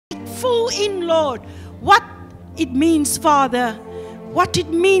full in, Lord, what it means, Father, what it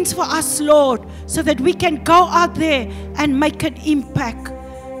means for us, Lord, so that we can go out there and make an impact.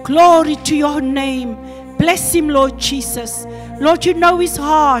 Glory to your name. Bless him, Lord Jesus. Lord, you know his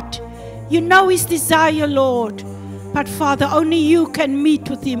heart. You know his desire, Lord. But Father, only you can meet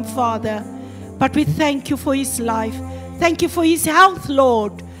with him, Father. But we thank you for his life. Thank you for his health,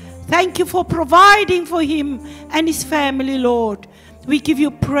 Lord. Thank you for providing for him and his family, Lord. We give you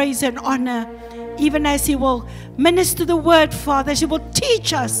praise and honor, even as he will minister the word, Father, as he will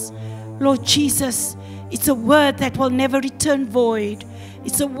teach us, Lord Jesus. It's a word that will never return void.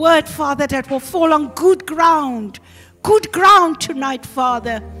 It's a word, Father, that will fall on good ground tonight,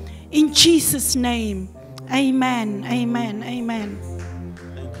 Father, in Jesus' name. Amen, amen, amen.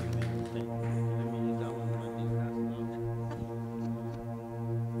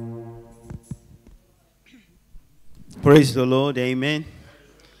 Praise the Lord, amen.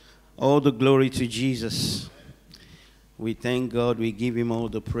 All the glory to Jesus. We thank God, we give him all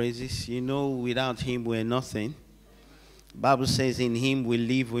the praises. You know, without him we're nothing. The Bible says in him we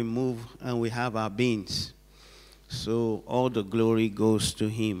live, we move, and we have our beings. So all the glory goes to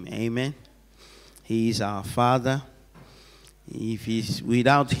him, amen. He is our Father.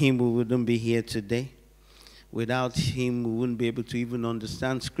 Without him we wouldn't be here today. Without him we wouldn't be able to even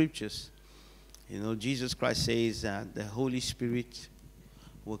understand scriptures. You know, Jesus Christ says that the Holy Spirit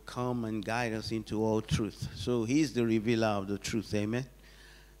will come and guide us into all truth. So he's the revealer of the truth, amen.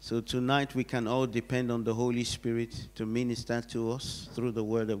 So tonight we can all depend on the Holy Spirit to minister to us through the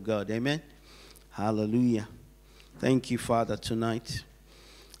word of God, amen. Hallelujah. Thank you, Father, tonight,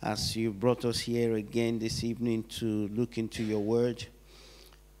 as you brought us here again this evening to look into your word.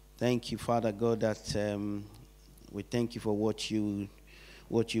 Thank you, Father God, that we thank you for what you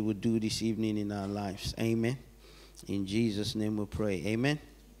would do this evening in our lives. Amen. In Jesus' name we pray. Amen.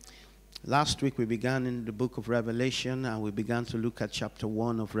 Last week we began in the book of Revelation, and we began to look at chapter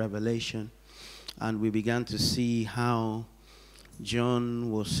 1 of Revelation. And we began to see how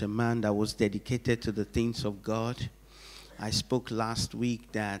John was a man that was dedicated to the things of God. I spoke last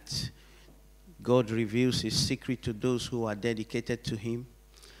week that God reveals his secret to those who are dedicated to him.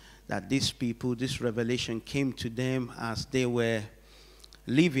 That these people, this revelation came to them as they were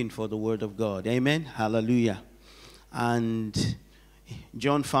living for the word of God. Amen. Hallelujah. And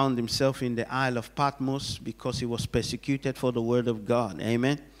John found himself in the Isle of Patmos because he was persecuted for the word of God.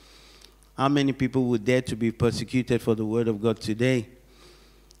 Amen. How many people would dare to be persecuted for the word of God today?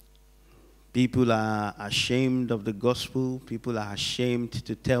 People are ashamed of the gospel. People are ashamed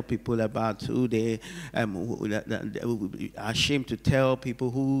to tell people about who they are ashamed to tell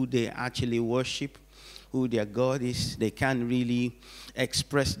people who they actually worship, who their God is. They can't really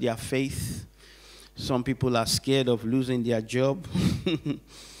express their faith. Some people are scared of losing their job.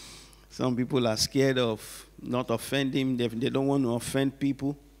 Some people are scared of not offending. They don't want to offend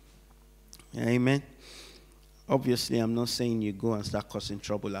people. Amen. Obviously, I'm not saying you go and start causing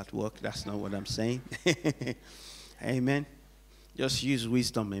trouble at work. That's not what I'm saying. Amen. Just use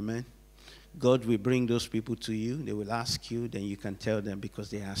wisdom. Amen. God will bring those people to you. They will ask you. Then you can tell them because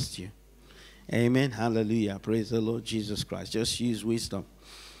they asked you. Amen. Hallelujah. Praise the Lord Jesus Christ. Just use wisdom.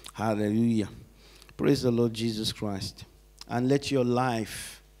 Hallelujah. Praise the Lord Jesus Christ. And let your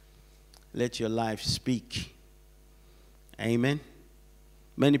life speak. Amen.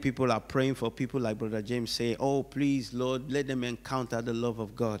 Many people are praying for people like Brother James say, oh, please, Lord, let them encounter the love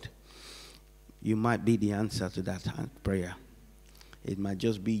of God. You might be the answer to that prayer. It might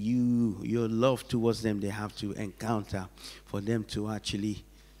just be your love towards them they have to encounter for them to actually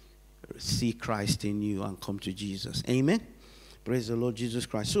see Christ in you and come to Jesus. Amen. Praise the Lord Jesus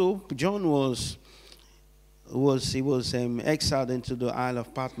Christ. So John was exiled into the Isle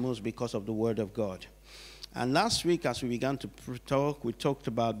of Patmos because of the word of God. And last week, as we began to talk, we talked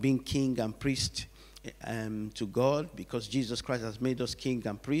about being king and priest to God, because Jesus Christ has made us king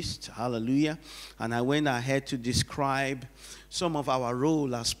and priest. Hallelujah. And I went ahead to describe some of our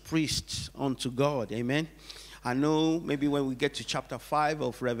role as priests unto God. Amen. I know maybe when we get to chapter 5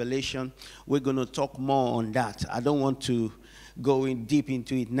 of Revelation, we're going to talk more on that. I don't want to go in deep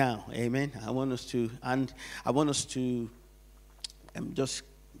into it now. Amen. I want us to just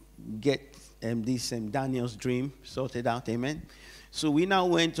get this Daniel's dream sorted out. Amen. So we now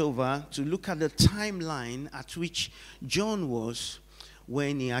went over to look at the timeline at which John was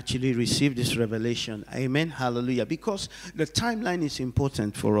when he actually received this revelation. Amen. Hallelujah. Because the timeline is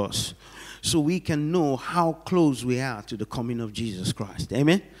important for us, so we can know how close we are to the coming of Jesus Christ.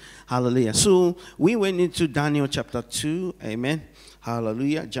 Amen. Hallelujah. So we went into Daniel chapter 2. Amen.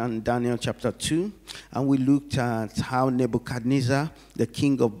 Hallelujah. Daniel chapter 2. And we looked at how Nebuchadnezzar, the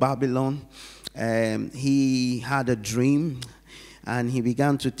king of Babylon, he had a dream. And he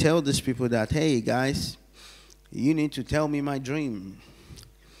began to tell these people that, hey, guys, you need to tell me my dream.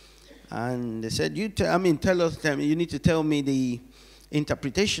 And they said, you need to tell me the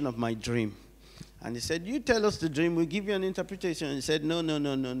interpretation of my dream. And he said, you tell us the dream, we'll give you an interpretation. And he said, no.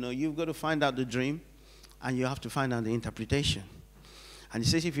 You've got to find out the dream, and you have to find out the interpretation. And he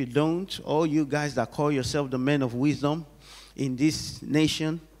says, if you don't, all you guys that call yourself the men of wisdom in this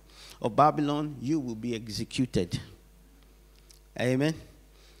nation of Babylon, you will be executed. Amen.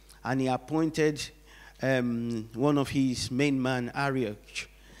 And he appointed one of his main men, Arioch,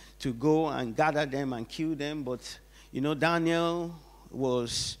 to go and gather them and kill them. But, Daniel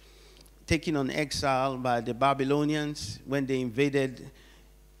was taken on exile by the Babylonians when they invaded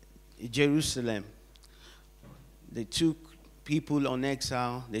Jerusalem. They took people on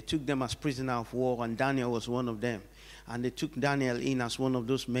exile. They took them as prisoner of war, and Daniel was one of them. And they took Daniel in as one of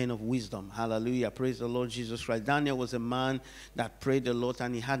those men of wisdom. Hallelujah. Praise the Lord Jesus Christ. Daniel was a man that prayed a lot,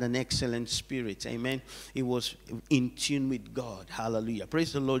 and he had an excellent spirit. Amen. He was in tune with God. Hallelujah.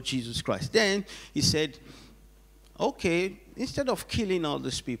 Praise the Lord Jesus Christ. Then he said, okay, instead of killing all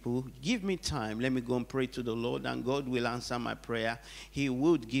these people, give me time. Let me go and pray to the Lord, and God will answer my prayer. He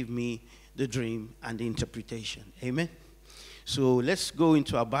would give me the dream and the interpretation. Amen. So let's go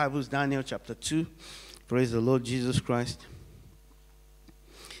into our Bibles, Daniel chapter 2. Praise the Lord Jesus Christ.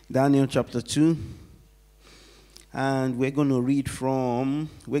 Daniel chapter 2. And we're going to read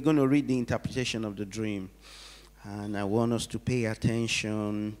the interpretation of the dream. And I want us to pay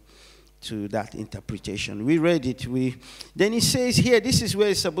attention to that interpretation. We read it. Then it says here, this is where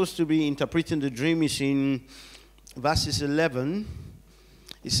it's supposed to be interpreting the dream. Is in verses 11.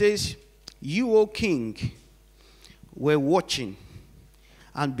 It says, you, O king, were watching,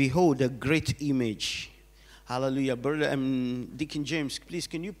 and behold, a great image. Hallelujah. Brother Deacon James, please,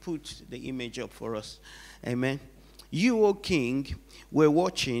 can you put the image up for us? Amen. You, O king, were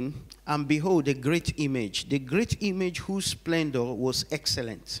watching, and behold, a great image. The great image whose splendor was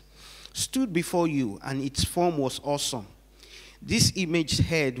excellent stood before you, and its form was awesome. This image's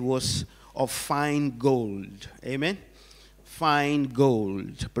head was of fine gold. Amen. Fine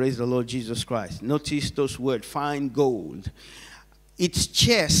gold. Praise the Lord Jesus Christ. Notice those words, fine gold. Its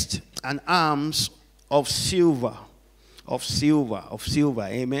chest and arms of silver.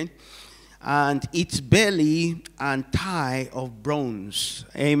 Amen. And its belly and thigh of bronze.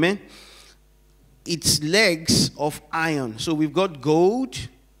 Amen. Its legs of iron. So we've got gold.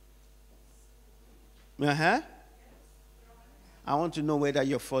 I want to know whether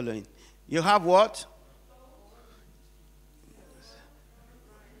you're following. You have what?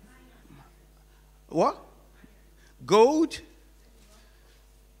 What? Gold,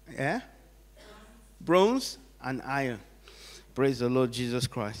 bronze, and iron. Praise the Lord Jesus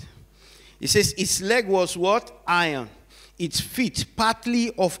Christ. It says its leg was what? Iron. Its feet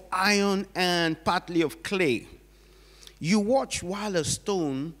partly of iron and partly of clay. You watch while a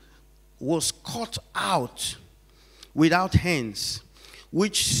stone was cut out without hands,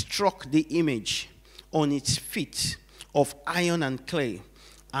 which struck the image on its feet of iron and clay,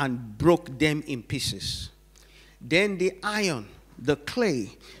 and broke them in pieces. Then the iron, the clay,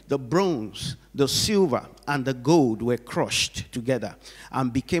 the bronze, the silver, and the gold were crushed together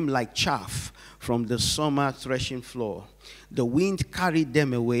and became like chaff from the summer threshing floor. The wind carried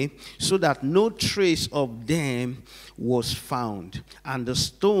them away so that no trace of them was found. And the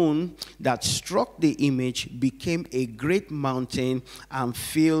stone that struck the image became a great mountain and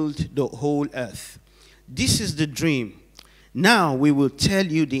filled the whole earth. This is the dream. Now we will tell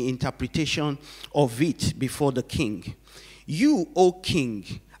you the interpretation of it before the king. You, O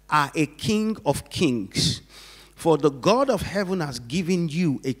king, are a king of kings, for the God of heaven has given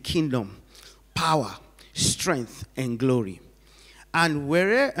you a kingdom, power, strength, and glory. And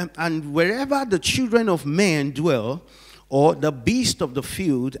wherever the children of men dwell, or the beasts of the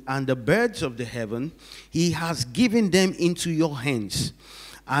field and the birds of the heaven, he has given them into your hands,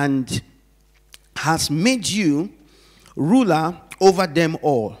 and has made you ruler over them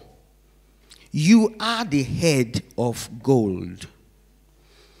all. You are the head of gold.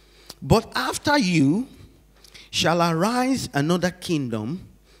 But after you shall arise another kingdom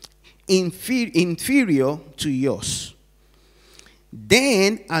inferior to yours.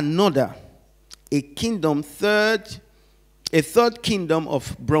 Then another, a third kingdom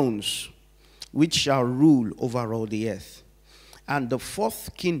of bronze, which shall rule over all the earth. And the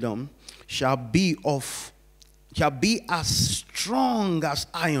fourth kingdom shall be as strong as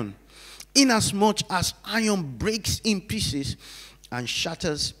iron, inasmuch as iron breaks in pieces and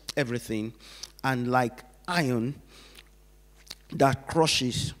shatters everything, and like iron that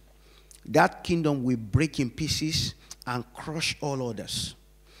crushes, that kingdom will break in pieces and crush all others.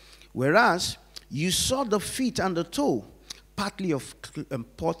 Whereas you saw the feet and the toe, partly of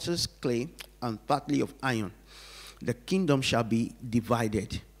potter's clay and partly of iron. The kingdom shall be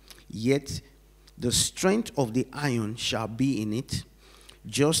divided, yet the strength of the iron shall be in it,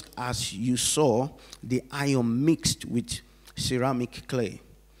 just as you saw the iron mixed with ceramic clay.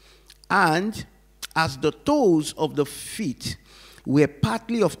 And as the toes of the feet were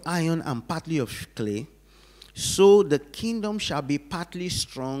partly of iron and partly of clay, so the kingdom shall be partly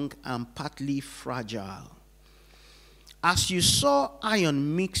strong and partly fragile. As you saw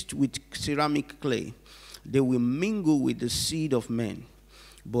iron mixed with ceramic clay, they will mingle with the seed of men,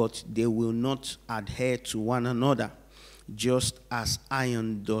 but they will not adhere to one another, just as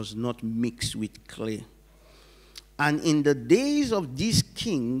iron does not mix with clay. And in the days of these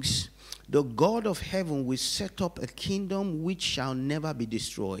kings, the God of heaven will set up a kingdom which shall never be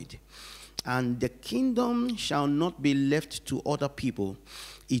destroyed. And the kingdom shall not be left to other people.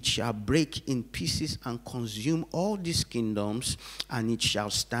 It shall break in pieces and consume all these kingdoms, and it shall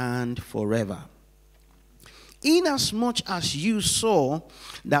stand forever. Inasmuch as you saw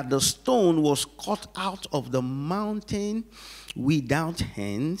that the stone was cut out of the mountain without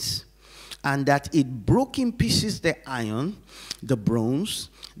hands, and that it broke in pieces the iron, the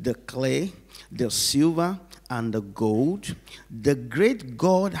bronze, the clay, the silver, and the gold, the great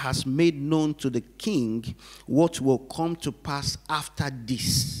God has made known to the king what will come to pass after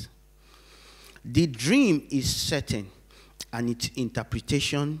this. The dream is certain, and its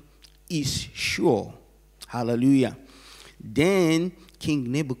interpretation is sure. Hallelujah. Then King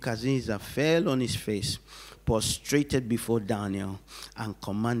Nebuchadnezzar fell on his face, prostrated before Daniel, and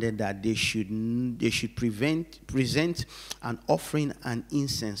commanded that they should present an offering and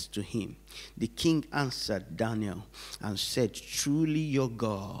incense to him. The king answered Daniel and said, truly your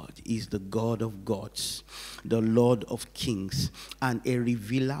God is the God of gods, the Lord of kings, and a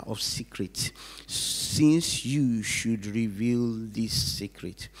revealer of secrets, since you should reveal this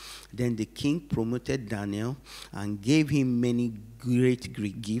secret. Then the king promoted Daniel and gave him many great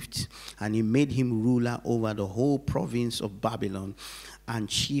gifts, and he made him ruler over the whole province of Babylon and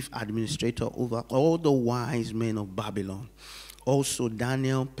chief administrator over all the wise men of Babylon. Also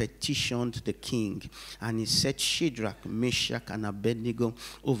Daniel petitioned the king, and he set Shadrach, Meshach, and Abednego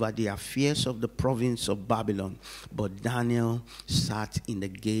over the affairs of the province of Babylon. But Daniel sat in the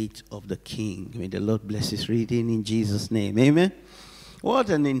gate of the king. May the Lord bless his reading in Jesus' name. Amen.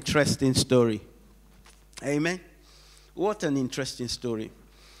 What an interesting story. Amen. What an interesting story.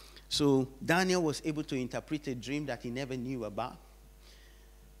 So Daniel was able to interpret a dream that he never knew about.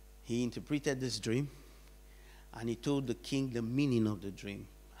 He interpreted this dream, and he told the king the meaning of the dream.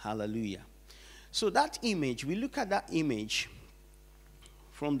 Hallelujah. So that image, we look at that image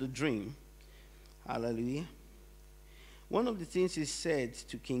from the dream. Hallelujah. One of the things he said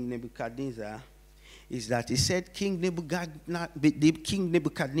to King Nebuchadnezzar is that he said, King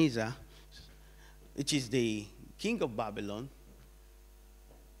Nebuchadnezzar, which is the king of Babylon,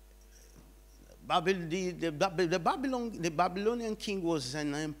 the Babylonian king was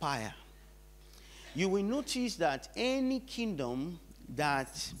an empire. You will notice that any kingdom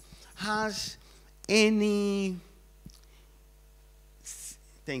that has any,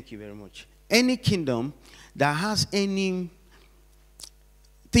 thank you very much, any kingdom that has anything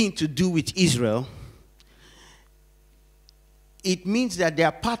to do with Israel, it means that they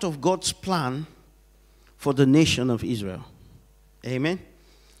are part of God's plan for the nation of Israel. Amen.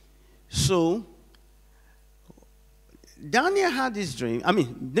 So Daniel had this dream.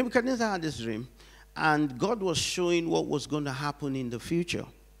 Nebuchadnezzar had this dream. And God was showing what was going to happen in the future.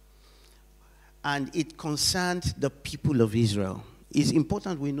 And it concerned the people of Israel. It's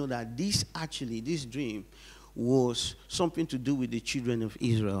important we know that this dream was something to do with the children of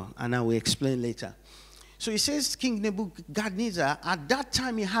Israel. And I will explain later. So it says King Nebuchadnezzar, at that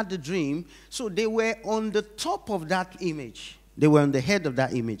time he had the dream. So they were on the top of that image. They were on the head of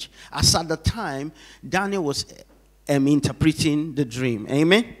that image. As at the time, Daniel was interpreting the dream.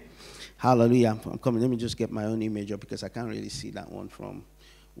 Amen. Hallelujah. I'm coming. Let me just get my own image up because I can't really see that one from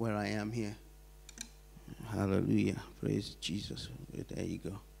where I am here. Hallelujah. Praise Jesus. There you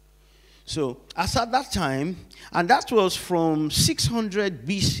go. So, as at that time, and that was from 600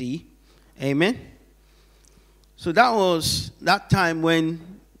 BC. Amen. So that was that time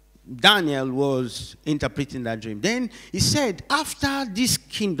when Daniel was interpreting that dream. Then he said, after this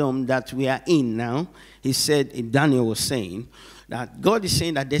kingdom that we are in now, he said, Daniel was saying, that God is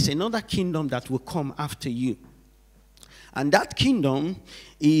saying that there's another kingdom that will come after you. And that kingdom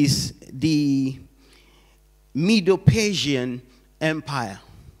is the Medo-Persian Empire,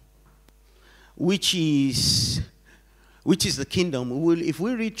 which is the kingdom. If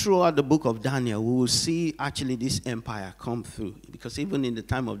we read throughout the book of Daniel, we will see actually this empire come through. Because even in the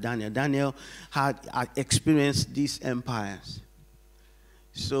time of Daniel, Daniel had experienced these empires.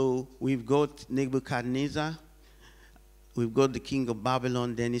 So we've got Nebuchadnezzar, we've got the king of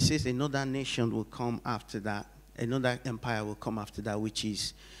Babylon. Then it says another nation will come after that. Another empire will come after that, which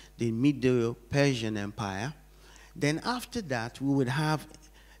is the Medo-Persian Empire. Then after that, we would have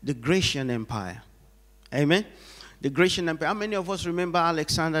the Grecian Empire. Amen? The Grecian Empire. How many of us remember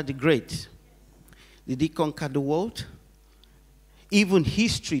Alexander the Great? Did he conquer the world? Even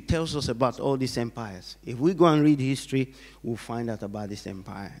history tells us about all these empires. If we go and read history, we'll find out about this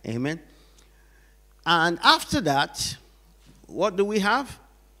empire. Amen? And after that, what do we have?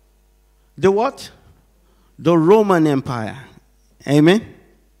 The what? The Roman Empire. Amen?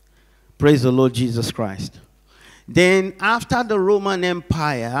 Praise the Lord Jesus Christ. Then after the Roman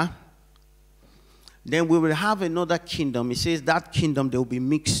Empire, then we will have another kingdom. It says that kingdom, there will be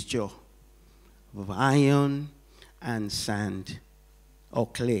mixture of iron and sand or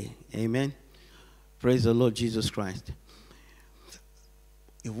clay. Amen? Praise the Lord Jesus Christ.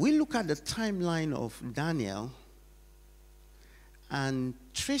 If we look at the timeline of Daniel and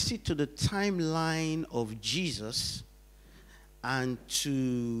trace it to the timeline of Jesus and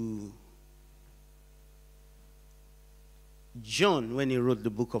to John when he wrote the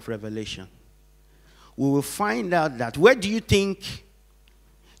book of Revelation, we will find out that where do you think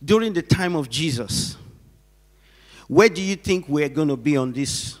during the time of Jesus, where do you think we're going to be on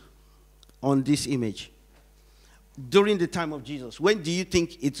this image? During the time of Jesus, when do you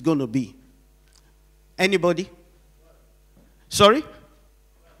think it's going to be? Anybody? Sorry?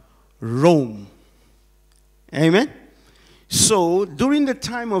 Rome. Amen? So, during the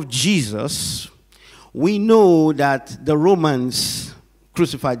time of Jesus, we know that the Romans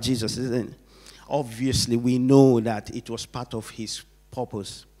crucified Jesus, isn't it? Obviously, we know that it was part of his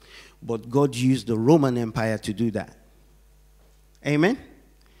purpose. But God used the Roman Empire to do that. Amen?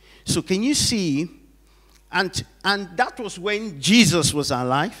 So, can you see? And that was when Jesus was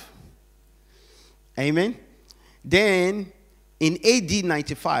alive. Amen? Then, in AD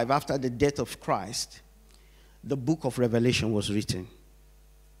 95, after the death of Christ, the book of Revelation was written.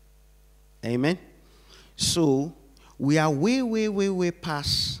 Amen? So, we are way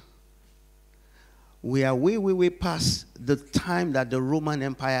past. We are way past the time that the Roman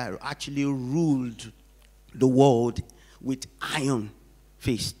Empire actually ruled the world with iron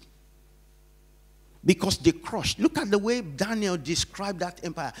fist. Because they crushed. Look at the way Daniel described that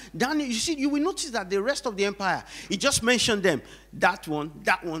empire. Daniel, you see, you will notice that the rest of the empire, he just mentioned them. That one.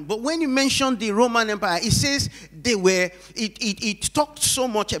 But when he mentioned the Roman Empire, it says they were, it talked so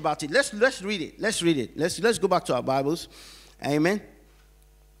much about it. Let's read it. Let's read it. Let's go back to our Bibles. Amen.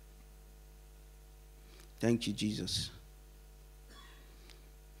 Thank you, Jesus.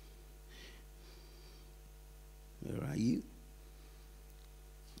 Where are you?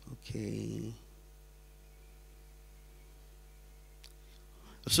 Okay.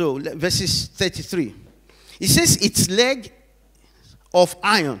 So, verses 33. It says, its leg of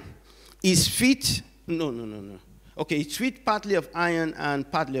iron, its feet, no. Okay, its feet partly of iron and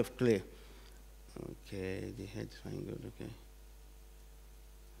partly of clay. Okay, the head, fine, good, okay.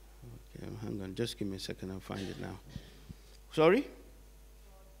 Okay, hang on, just give me a second, I'll find it now. Sorry?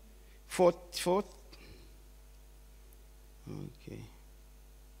 Fourth. Okay.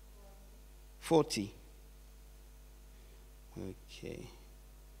 40. Okay.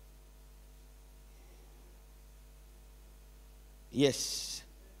 Yes.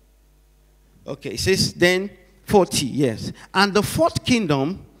 Okay, it says then 40, yes. And the fourth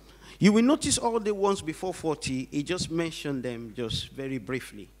kingdom, you will notice all the ones before 40, he just mentioned them just very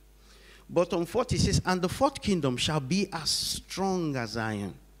briefly. But on 40 it says, and the fourth kingdom shall be as strong as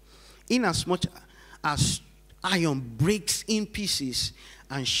iron, inasmuch as iron breaks in pieces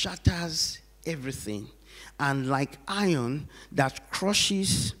and shatters everything. And like iron that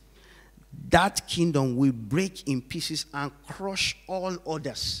crushes, that kingdom will break in pieces and crush all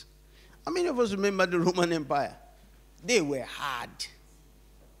others. How many of us remember the Roman Empire? They were hard.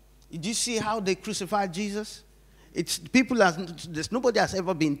 Did you see how they crucified Jesus? There's nobody has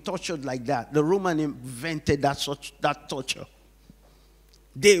ever been tortured like that. The Roman invented that torture.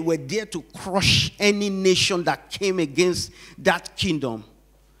 They were there to crush any nation that came against that kingdom.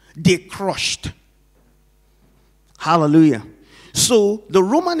 They crushed. Hallelujah. So the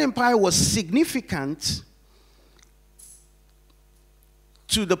Roman Empire was significant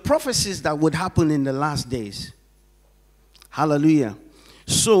to the prophecies that would happen in the last days. Hallelujah.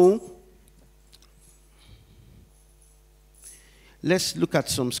 So, let's look at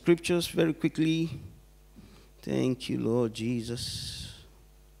some scriptures very quickly. Thank you, Lord Jesus.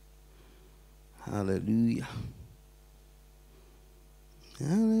 Hallelujah.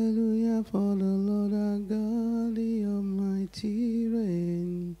 Hallelujah for the Lord our God, the Almighty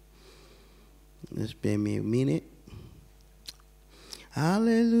reign. Just bear me a minute.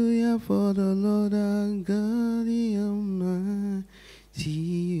 Hallelujah for the Lord our God, the Almighty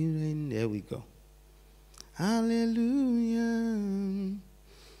reign. There we go. Hallelujah.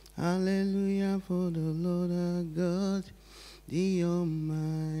 Hallelujah for the Lord our God, the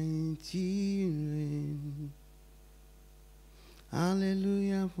Almighty reign.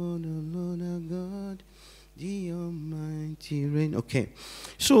 Hallelujah for the Lord our God, the Almighty reign. Okay.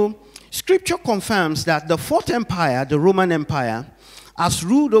 So, scripture confirms that the fourth empire, the Roman Empire, has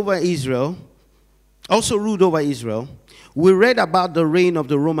ruled over Israel, also ruled over Israel. We read about the reign of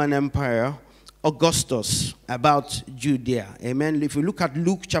the Roman Empire, Augustus, about Judea. Amen. If we look at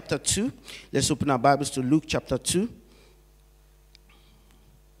Luke chapter 2, let's open our Bibles to Luke chapter 2.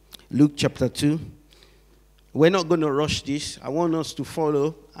 Luke chapter 2. We're not going to rush this. I want us to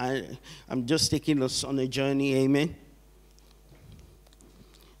follow. I'm just taking us on a journey. Amen.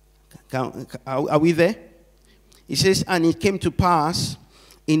 Are we there? It says, and it came to pass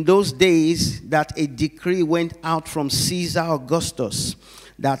in those days that a decree went out from Caesar Augustus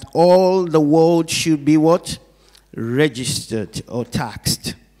that all the world should be what? Registered or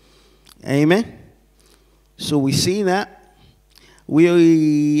taxed. Amen. So we see that.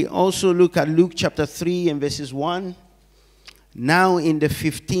 We also look at Luke chapter 3 and verses 1. Now in the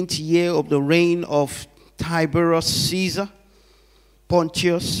 15th year of the reign of Tiberius Caesar,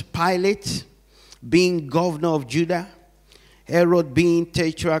 Pontius Pilate being governor of Judah, Herod being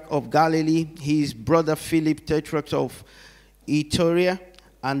tetrarch of Galilee, his brother Philip tetrarch of Iturea,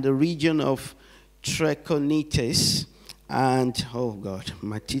 and the region of Trachonitis, and, oh God,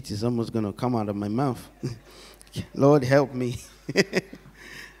 my teeth is almost going to come out of my mouth. Lord, help me.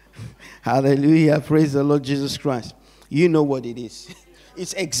 Hallelujah. Praise the Lord Jesus Christ. You know what it is.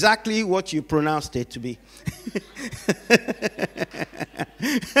 It's exactly what you pronounced it to be.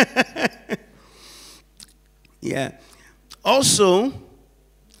 Yeah. Also,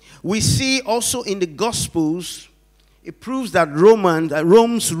 we see also in the Gospels, it proves that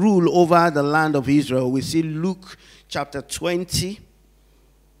Rome's rule over the land of Israel. We see Luke chapter 20,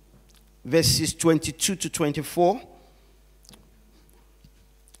 verses 22 to 24.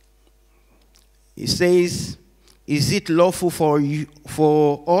 It says, is it lawful for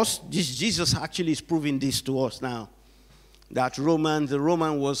us? Jesus actually is proving this to us now. That the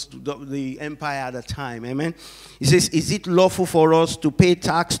Roman was the empire at the time. Amen. He says, is it lawful for us to pay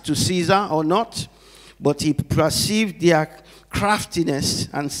tax to Caesar or not? But he perceived their craftiness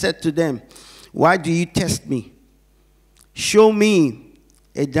and said to them, why do you test me? Show me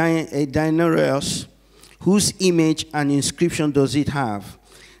a denarius, whose image and inscription does it have?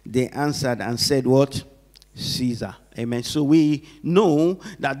 They answered and said, what? Caesar. Amen. So we know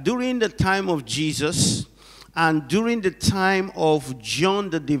that during the time of Jesus and during the time of John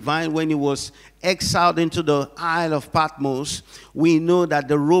the Divine, when he was exiled into the Isle of Patmos, we know that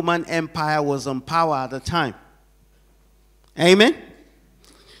the Roman Empire was on power at the time. Amen.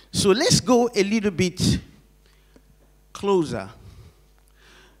 So let's go a little bit closer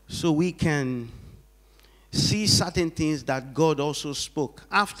so we can see certain things that God also spoke.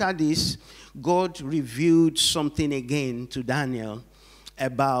 After this, God revealed something again to Daniel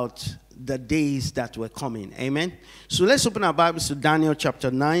about the days that were coming. Amen. So let's open our Bibles to Daniel chapter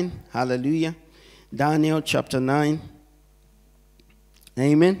 9. Hallelujah. Daniel chapter 9.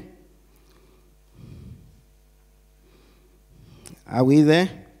 Amen. Are we there?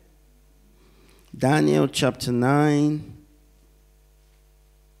 Daniel chapter 9.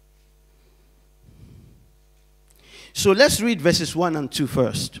 So let's read verses 1 and 2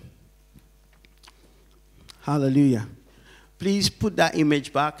 first. Hallelujah. Please put that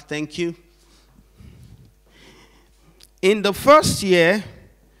image back. Thank you. In the first year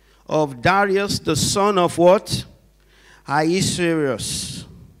of Darius, the son of what? Ahasuerus.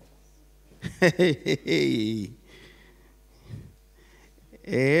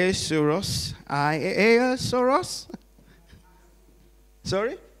 Ahasuerus?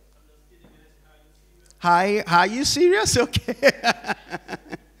 Sorry? Hi, are you serious? Okay.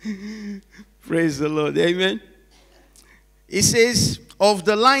 Praise the Lord. Amen. It says, of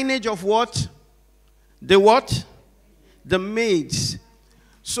the lineage of what? The what? The maids.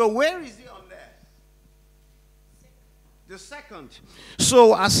 So where is it on there? The second.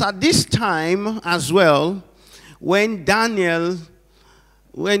 So as at this time as well, when Daniel,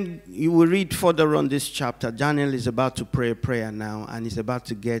 when you will read further on this chapter, Daniel is about to pray a prayer now, and he's about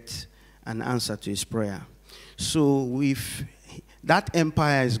to get an answer to his prayer. So that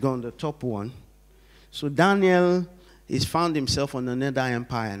empire is gone, the top one. So Daniel has found himself on another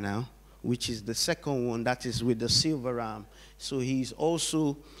empire now, which is the second one, that is with the silver arm. So he's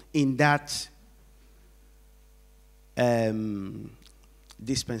also in that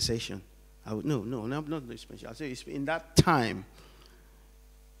dispensation. No, not dispensation. I'll say it's in that time.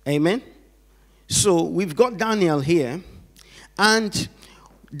 Amen? So we've got Daniel here, and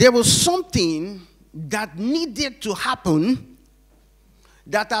there was something that needed to happen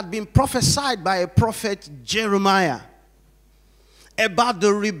that had been prophesied by a prophet Jeremiah about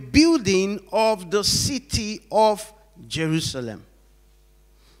the rebuilding of the city of Jerusalem.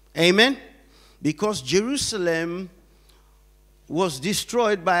 Amen? Because Jerusalem was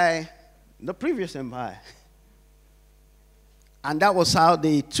destroyed by the previous empire. And that was how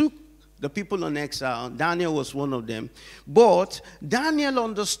they took the people on exile. Daniel was one of them. But Daniel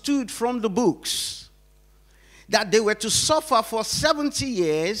understood from the books that they were to suffer for 70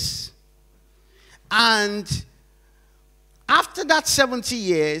 years. And after that 70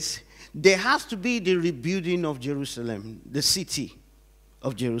 years, there has to be the rebuilding of Jerusalem, the city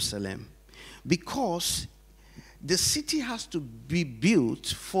of Jerusalem. Because the city has to be built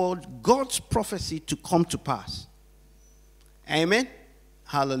for God's prophecy to come to pass. Amen?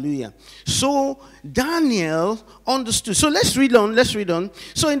 Hallelujah. So Daniel understood. So let's read on.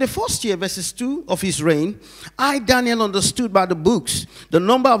 So in the first year, verses 2 of his reign, I, Daniel, understood by the books the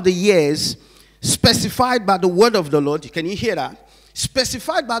number of the years specified by the word of the Lord. Can you hear that?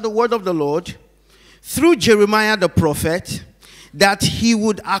 Specified by the word of the Lord through Jeremiah the prophet, that he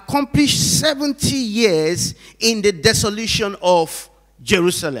would accomplish 70 years in the dissolution of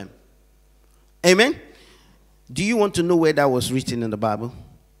Jerusalem. Amen? Do you want to know where that was written in the Bible?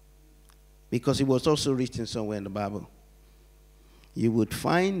 Because it was also written somewhere in the Bible. You would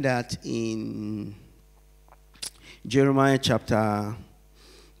find that in Jeremiah chapter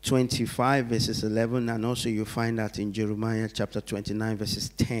 25 verses 11, and also you find that in Jeremiah chapter 29 verses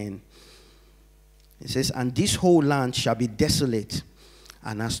 10. It says, and this whole land shall be desolate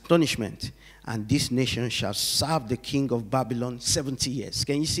and astonishment, and this nation shall serve the king of Babylon 70 years.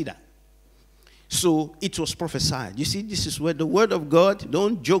 Can you see that? So it was prophesied. You see, this is where the word of God,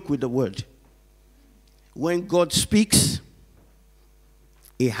 don't joke with the word. When God speaks,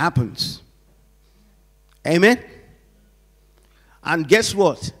 it happens. Amen? And guess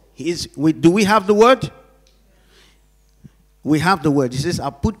what? Do we have the word? We have the word. He says, I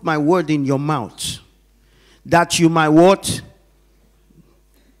put my word in your mouth, that you might what?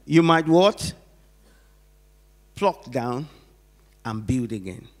 You might what? Pluck down and build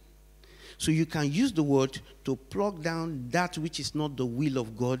again. So you can use the word to pluck down that which is not the will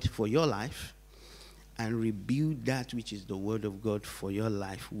of God for your life, and rebuild that which is the word of God for your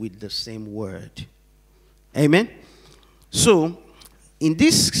life with the same word. Amen? So, in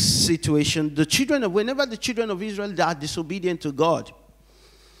this situation, whenever the children of Israel are disobedient to God,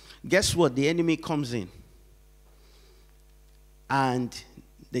 guess what? The enemy comes in. And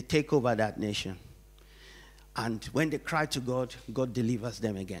they take over that nation. And when they cry to God, God delivers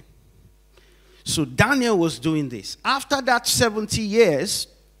them again. So Daniel was doing this. After that 70 years,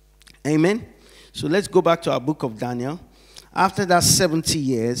 amen. So let's go back to our book of Daniel. After that 70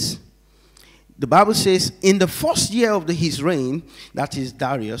 years, the Bible says, in the first year of his reign, that is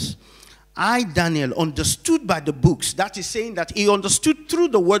Darius, I, Daniel, understood by the books. That is saying that he understood through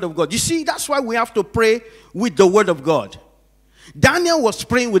the word of God. You see, that's why we have to pray with the word of God. Daniel was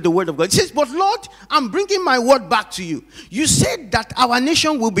praying with the word of God. He says, but Lord, I'm bringing my word back to you. You said that our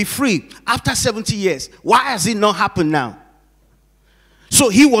nation will be free after 70 years. Why has it not happened now? So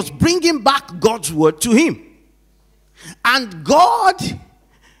he was bringing back God's word to him. And God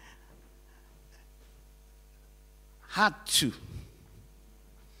had to,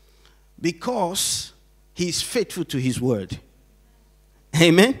 because he's faithful to his word.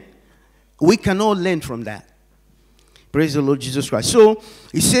 Amen? We can all learn from that. Praise the Lord Jesus Christ. So,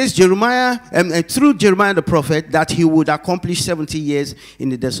 it says through Jeremiah the prophet, that he would accomplish 70 years in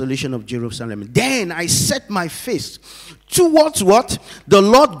the desolation of Jerusalem. Then I set my face towards what? The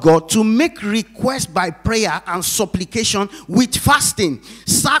Lord God, to make request by prayer and supplication with fasting,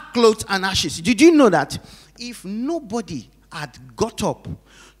 sackcloth and ashes. Did you know that if nobody had got up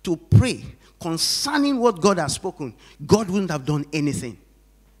to pray concerning what God has spoken, God wouldn't have done anything?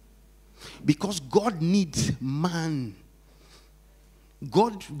 Because God needs man.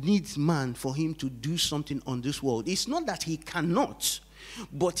 God needs man for him to do something on this world. It's not that he cannot,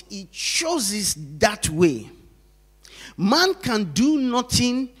 but he chooses that way. Man can do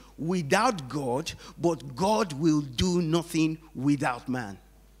nothing without God, but God will do nothing without man.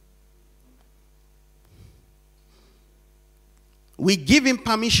 We give him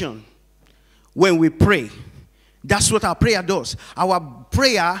permission when we pray. That's what our prayer does. Our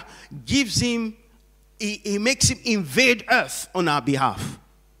prayer gives him, it makes him invade earth on our behalf.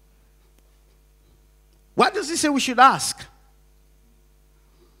 What does he say we should ask?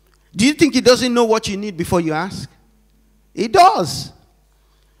 Do you think he doesn't know what you need before you ask? He does.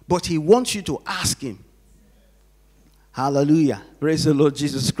 But he wants you to ask him. Hallelujah. Praise the Lord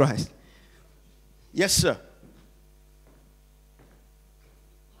Jesus Christ. Yes, sir.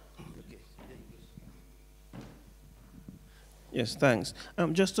 Yes, thanks.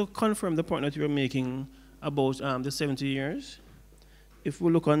 Just to confirm the point that you were making about the 70 years, if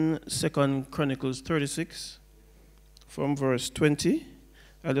we look on 2 Chronicles 36, from verse 20,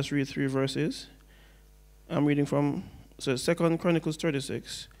 I'll just read 3 verses. I'm reading from 2 Chronicles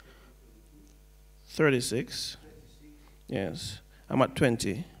 36. Yes, I'm at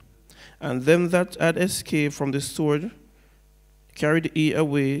 20. And them that had escaped from the sword carried he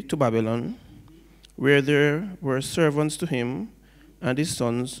away to Babylon, where there were servants to him and his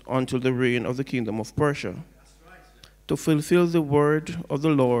sons until the reign of the kingdom of Persia, to fulfill the word of the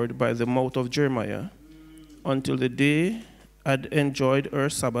Lord by the mouth of Jeremiah, until the day had enjoyed her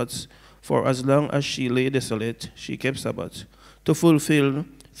Sabbaths, for as long as she lay desolate, she kept Sabbath, to fulfill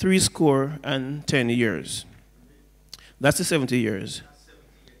 70 years. That's the 70 years.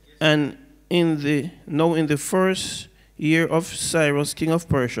 And in the first year of Cyrus, king of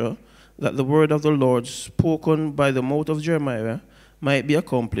Persia, that the word of the Lord spoken by the mouth of Jeremiah might be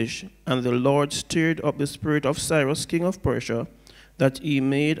accomplished, and the Lord stirred up the spirit of Cyrus, king of Persia, that he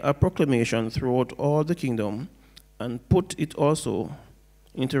made a proclamation throughout all the kingdom, and put it also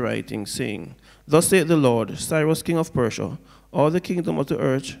into writing, saying, Thus saith the Lord, Cyrus, king of Persia, all the kingdom of the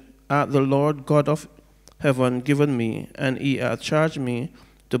earth hath the Lord God of heaven given me, and he hath charged me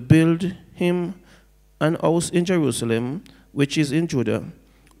to build him an house in Jerusalem, which is in Judah.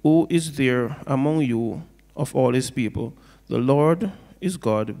 Who is there among you of all his people? The Lord is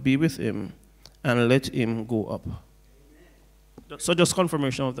God, be with him, and let him go up. So just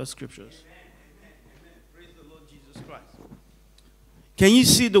confirmation of the scriptures. Praise the Lord Jesus Christ. Can you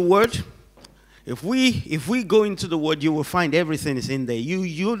see the word? If we go into the word, you will find everything is in there.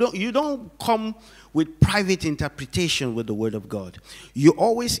 You don't come with private interpretation with the word of God. You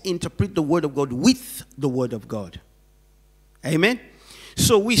always interpret the word of God with the word of God. Amen.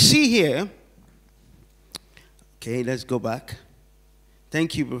 So we see here. Okay, let's go back.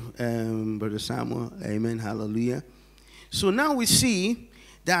 Thank you, Brother Samuel. Amen. Hallelujah. So now we see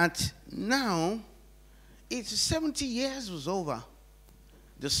that now it's 70 years was over.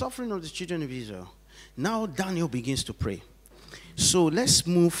 The suffering of the children of Israel. Now Daniel begins to pray. So let's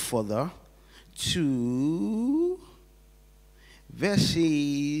move further to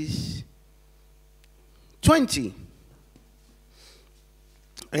verses 20.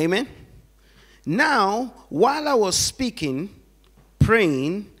 Amen. Now, while I was speaking,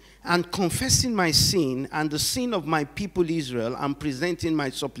 praying, and confessing my sin and the sin of my people Israel, and presenting my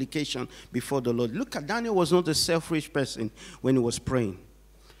supplication before the Lord. Look at Daniel was not a selfish person when he was praying.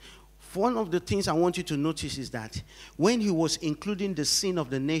 One of the things I want you to notice is that when he was including the sin of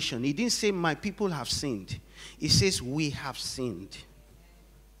the nation, he didn't say my people have sinned. He says we have sinned.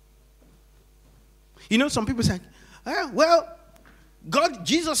 You know, some people say, well,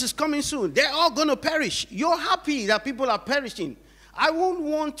 Jesus is coming soon. They're all going to perish. You're happy that people are perishing. I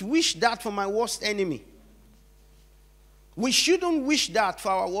won't wish that for my worst enemy. We shouldn't wish that for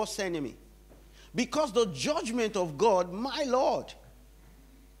our worst enemy. Because the judgment of God, my Lord,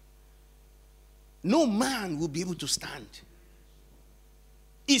 no man will be able to stand.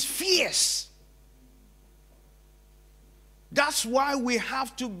 It's fierce. That's why we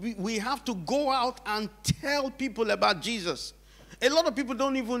have to go out and tell people about Jesus. A lot of people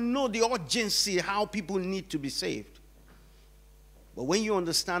don't even know the urgency, how people need to be saved. But when you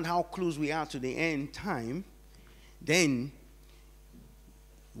understand how close we are to the end time, then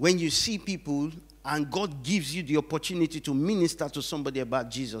when you see people and God gives you the opportunity to minister to somebody about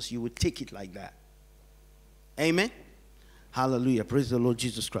Jesus, you will take it like that. Amen. Hallelujah. Praise the Lord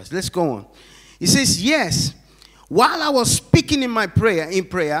Jesus Christ. Let's go on. He says, yes, while I was speaking in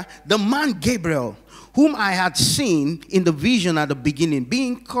prayer, the man Gabriel, whom I had seen in the vision at the beginning,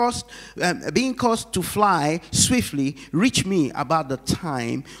 being caused to fly swiftly, reached me about the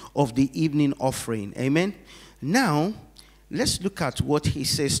time of the evening offering. Amen. Now, let's look at what he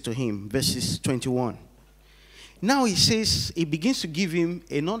says to him, verses 21. Now he says, he begins to give him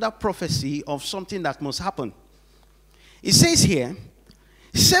another prophecy of something that must happen. It says here,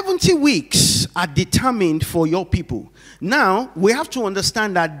 70 weeks are determined for your people. Now, we have to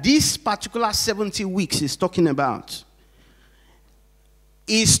understand that this particular 70 weeks is talking about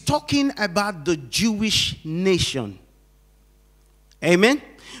the Jewish nation. Amen?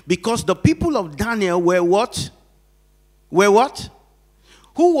 Because the people of Daniel were what? Were what?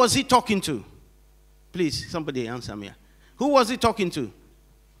 Who was he talking to? Please, somebody answer me. Who was he talking to?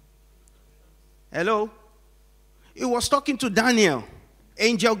 Hello? He was talking to Daniel.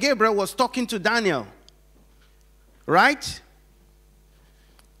 Angel Gabriel was talking to Daniel. Right?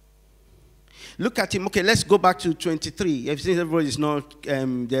 Look at him. Okay, let's go back to 23. If everybody's not,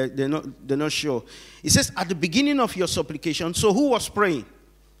 they're not sure. It says, at the beginning of your supplication. So who was praying?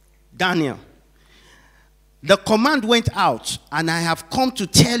 Daniel. The command went out, and I have come to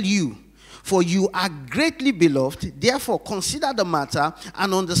tell you, for you are greatly beloved. Therefore, consider the matter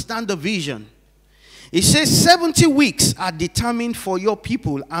and understand the vision. It says 70 weeks are determined for your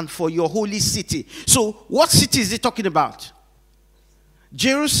people and for your holy city. So, what city is it talking about?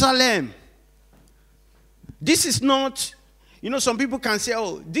 Jerusalem. This is not, some people can say,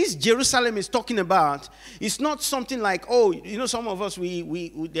 oh, this Jerusalem is talking about, it's not something like, oh, some of us,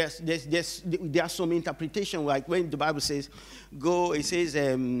 there's some interpretation, like when the Bible says, go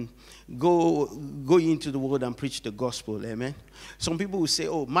into the world and preach the gospel, amen? Some people will say,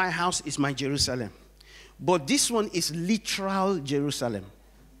 oh, my house is my Jerusalem. But this one is literal Jerusalem.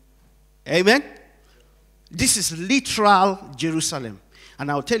 Amen? This is literal Jerusalem. And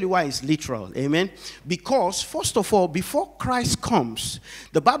I'll tell you why it's literal. Amen? Because, first of all, before Christ comes,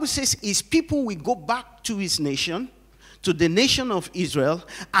 the Bible says his people will go back to his nation, to the nation of Israel,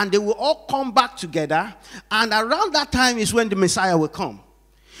 and they will all come back together. And around that time is when the Messiah will come.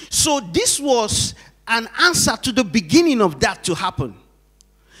 So this was an answer to the beginning of that to happen.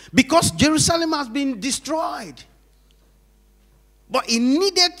 Because Jerusalem has been destroyed. But it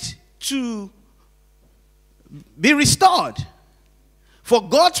needed to be restored for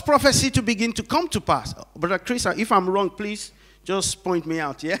God's prophecy to begin to come to pass. Brother Chris, if I'm wrong, please just point me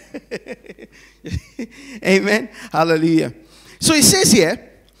out, yeah? Amen. Hallelujah. So it says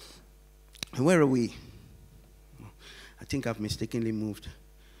here, where are we? I think I've mistakenly moved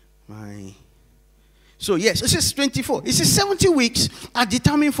my... So yes, it says 24. It says 70 weeks are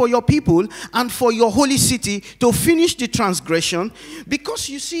determined for your people and for your holy city to finish the transgression. Because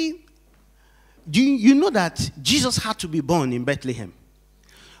you see, you know that Jesus had to be born in Bethlehem.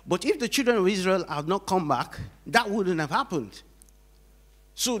 But if the children of Israel had not come back, that wouldn't have happened.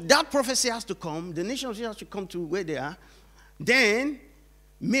 So that prophecy has to come. The nation of Israel has to come to where they are. Then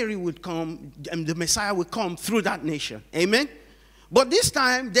Mary would come, and the Messiah would come through that nation. Amen? But this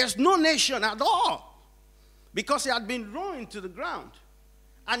time, there's no nation at all. Because it had been ruined to the ground.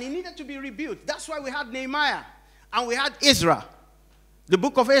 And it needed to be rebuilt. That's why we had Nehemiah. And we had Ezra. The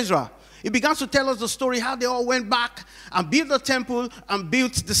book of Ezra. It begins to tell us the story how they all went back and built the temple and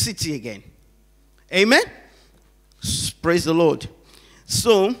built the city again. Amen? Praise the Lord.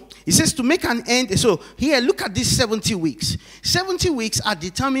 So, it says to make an end. So, here, look at these 70 weeks. 70 weeks are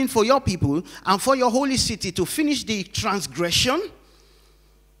determined for your people and for your holy city to finish the transgression,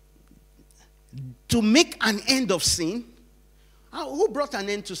 to make an end of sin. Who brought an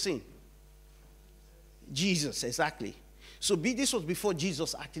end to sin? Jesus, exactly. So this was before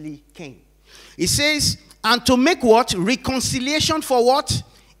Jesus actually came. It says, and to make what? Reconciliation for what?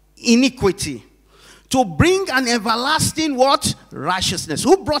 Iniquity. To bring an everlasting what? Righteousness.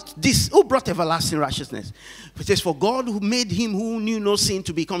 Who brought this? Who brought everlasting righteousness? It says, for God who made him who knew no sin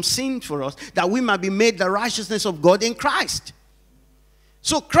to become sin for us, that we might be made the righteousness of God in Christ.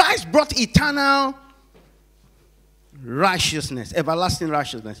 So Christ brought eternal righteousness, everlasting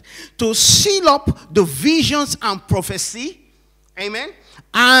righteousness, to seal up the visions and prophecy, amen,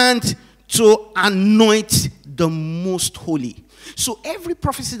 and to anoint the most holy. So every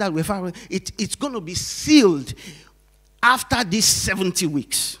prophecy that we've had, it's going to be sealed after these 70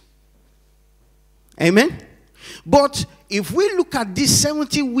 weeks. Amen? But if we look at these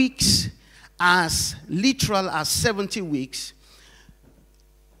 70 weeks as literal as 70 weeks,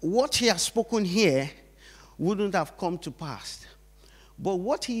 what he has spoken here wouldn't have come to pass. But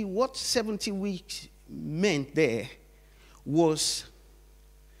what 70 weeks meant there was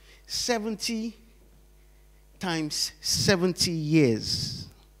 70 times 70 years.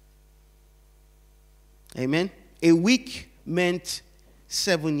 Amen? A week meant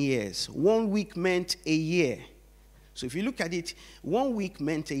 7 years. 1 week meant a year. So if you look at it, 1 week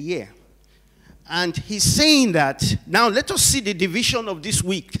meant a year. And he's saying that, now let us see the division of these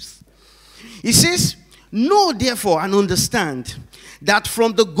weeks. He says, know therefore and understand that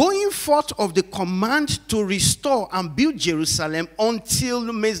from the going forth of the command to restore and build Jerusalem until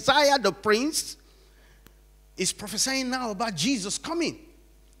Messiah the Prince is prophesying now about Jesus coming.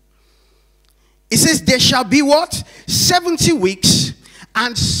 It says there shall be what? 70 weeks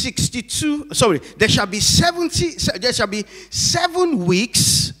and 62, sorry, there shall be 7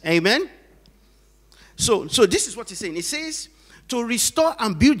 weeks, amen. So this is what he's saying. It says to restore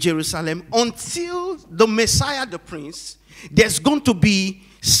and build Jerusalem until the Messiah the Prince. There's going to be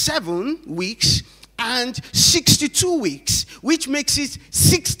 7 weeks and 62 weeks, which makes it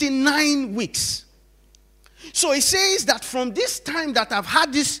 69 weeks. So it says that from this time that I've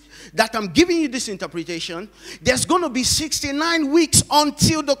had this, that I'm giving you this interpretation, there's going to be 69 weeks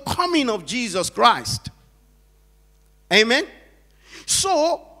until the coming of Jesus Christ. Amen?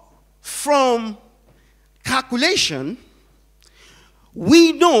 So, from calculation,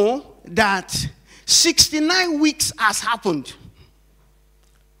 we know that 69 weeks has happened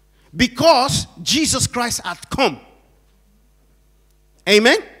because Jesus Christ had come.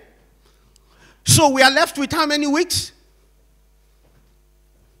 Amen? So we are left with how many weeks?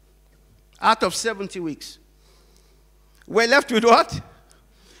 Out of 70 weeks. We're left with what?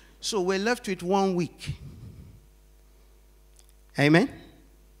 So we're left with 1 week. Amen?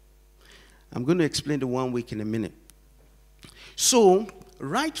 I'm going to explain the 1 week in a minute. So,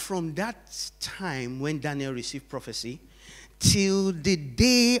 right from that time when Daniel received prophecy till the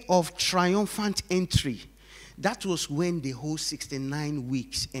day of triumphant entry, that was when the whole 69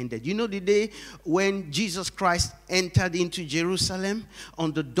 weeks ended. You know the day when Jesus Christ entered into Jerusalem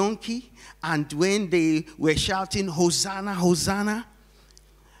on the donkey, and when they were shouting, Hosanna, Hosanna?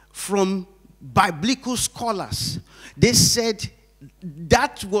 From biblical scholars, they said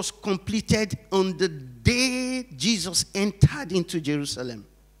that was completed on the day Jesus entered into Jerusalem.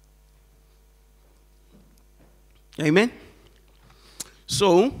 Amen?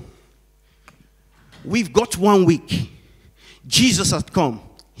 So, we've got 1 week. Jesus had come.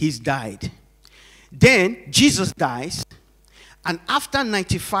 He's died. Then, Jesus dies. And after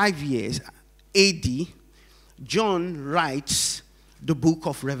 95 years, AD, John writes the book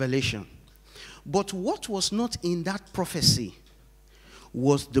of Revelation. But what was not in that prophecy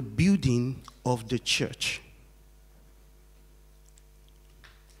was the building of the church.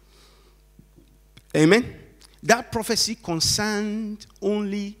 Amen? That prophecy concerned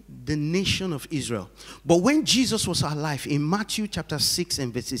only the nation of Israel. But when Jesus was alive, in Matthew chapter 6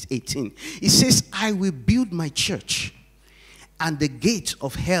 and verses 18, it says, I will build my church, and the gates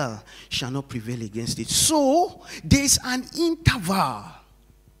of hell shall not prevail against it. So, there's an interval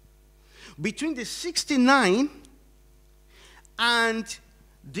between the 69 and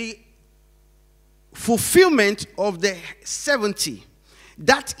the fulfillment of the 70.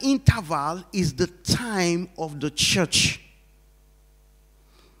 That interval is the time of the church.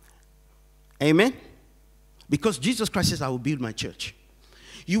 Amen? Because Jesus Christ says, I will build my church.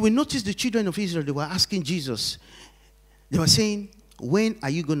 You will notice the children of Israel, they were asking Jesus. They were saying, when are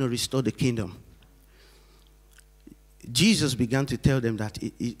you going to restore the kingdom? Jesus began to tell them that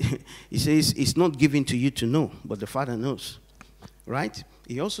he says, it's not given to you to know, but the Father knows. Right?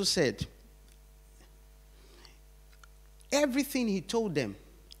 He also said, everything he told them,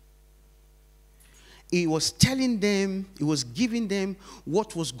 he was telling them, he was giving them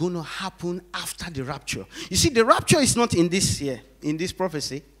what was going to happen after the rapture. You see, the rapture is not in this here, in this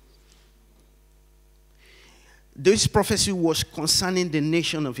prophecy. This prophecy was concerning the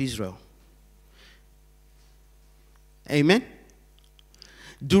nation of Israel. Amen?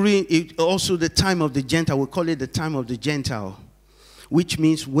 During it, also the time of the Gentile, we call it the time of the Gentile, which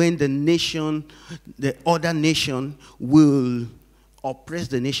means when the nation, the other nation will oppress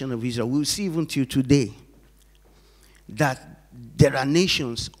the nation of Israel. We'll see even till today that there are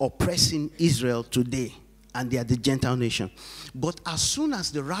nations oppressing Israel today, and they are the Gentile nation. But as soon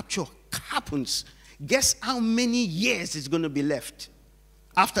as the rapture happens, guess how many years is going to be left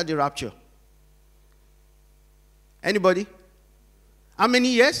after the rapture? Anybody? How many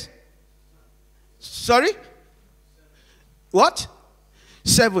years? Sorry? What?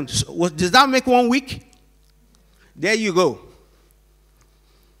 7. So does that make 1 week? There you go.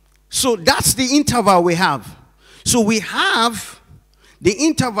 So that's the interval we have. So we have, the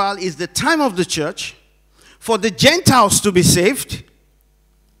interval is the time of the church for the Gentiles to be saved.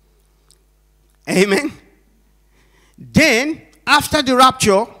 Amen. Then, after the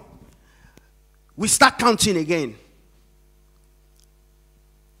rapture, we start counting again.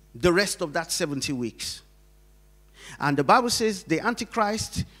 The rest of that 70 weeks. And the Bible says the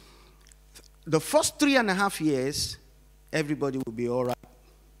Antichrist, the first 3.5 years, everybody will be all right.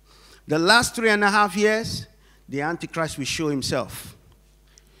 The last 3.5 years, the Antichrist will show himself.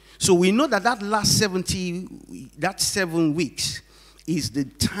 So we know that that last 7 weeks is the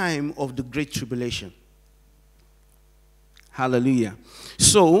time of the Great Tribulation. Hallelujah.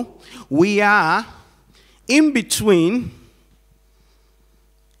 So we are in between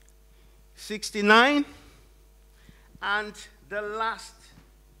 69 and the last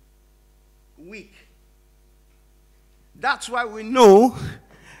week. That's why we know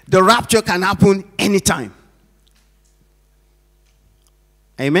the rapture can happen anytime.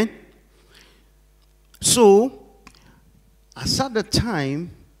 Amen. So, as at the time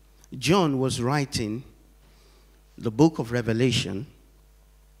John was writing the book of Revelation,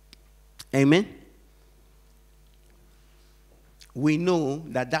 amen, we know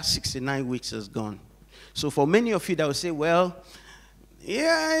that that 69 weeks is gone. So for many of you that will say, well,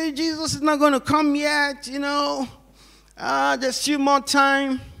 yeah, Jesus is not going to come yet, you know, there's still more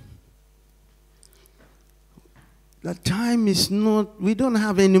time. The time is not, we don't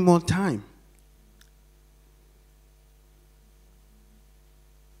have any more time.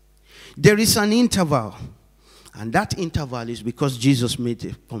 There is an interval. And that interval is because Jesus made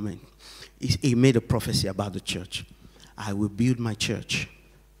a comment. He made a prophecy about the church. I will build my church,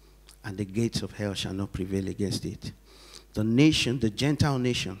 and the gates of hell shall not prevail against it. The nation, the Gentile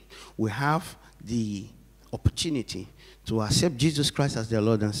nation, will have the opportunity to accept Jesus Christ as their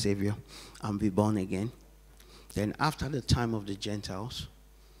Lord and Savior and be born again. Then after the time of the Gentiles,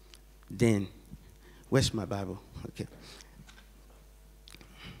 then, where's my Bible? Okay.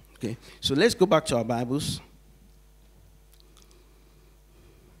 Okay, so let's go back to our Bibles.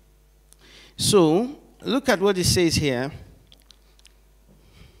 So, look at what it says here.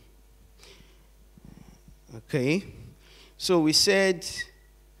 Okay, so we said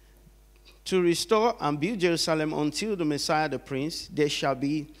to restore and build Jerusalem until the Messiah the Prince, there shall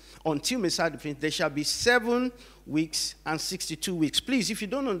be 7 weeks and 62 weeks. Please, if you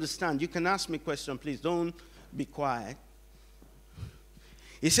don't understand, you can ask me a question. Please don't be quiet.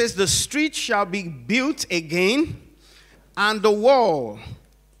 It says the street shall be built again, and the wall,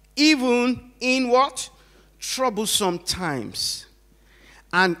 even in what? Troublesome times.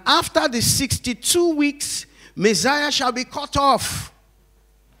 And after the 62 weeks, Messiah shall be cut off.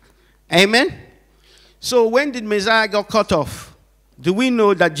 Amen? So when did Messiah get cut off? Do we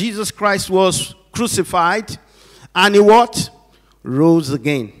know that Jesus Christ was crucified and he what? Rose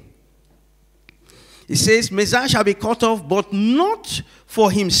again. It says, Messiah shall be cut off, but not for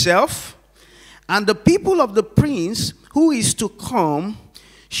himself. And the people of the prince who is to come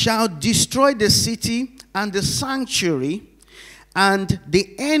shall destroy the city and the sanctuary, and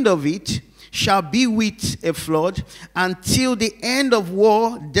the end of it shall be with a flood, until the end of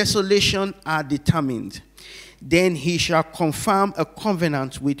war, desolation are determined. Then he shall confirm a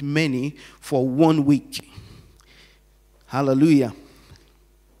covenant with many for 1 week. Hallelujah.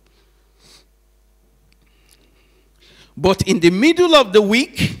 But in the middle of the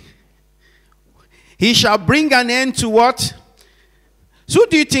week, he shall bring an end to what? So who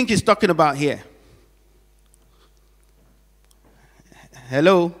do you think he's talking about here?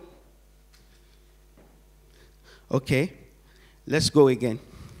 Hello? Okay, let's go again.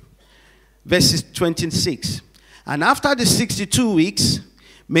 Verses 26. And after the 62 weeks,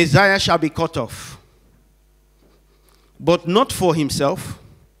 Messiah shall be cut off, but not for himself.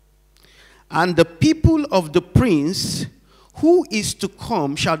 And the people of the prince who is to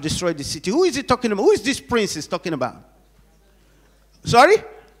come shall destroy the city. Who is he talking about? Who is this prince he's talking about? Sorry?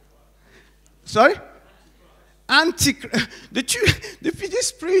 Sorry?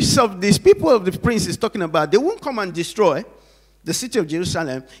 This prince of these people of the prince is talking about, they won't come and destroy the city of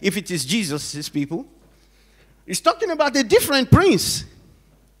Jerusalem if it is Jesus, his people. He's talking about a different prince,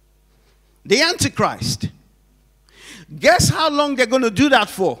 the Antichrist. Guess how long they're going to do that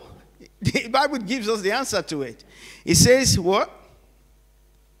for? The Bible gives us the answer to it. It says what?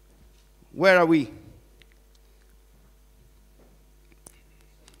 Where are we?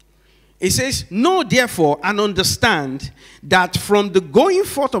 It says, know therefore and understand that from the going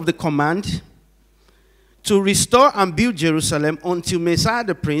forth of the command to restore and build Jerusalem until Messiah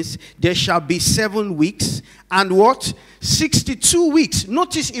the Prince, there shall be 7 weeks and what? 62 weeks.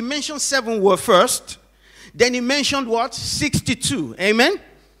 Notice he mentioned 7 were first. Then he mentioned what? 62. Amen?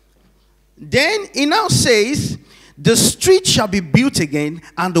 Then he now says, the street shall be built again,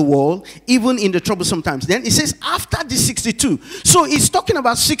 and the wall, even in the troublesome times. Then it says, after the 62. So he's talking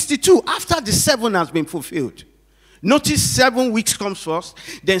about 62, after the 7 has been fulfilled. Notice 7 weeks comes first,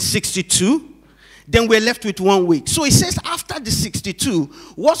 then 62. Then we're left with 1 week. So he says, after the 62,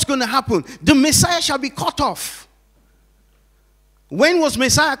 what's going to happen? The Messiah shall be cut off. When was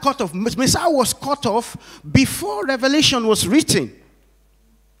Messiah cut off? Messiah was cut off before Revelation was written.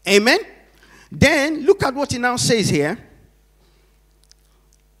 Amen? Then, look at what he now says here.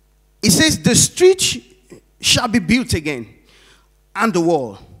 He says, the street shall be built again, and the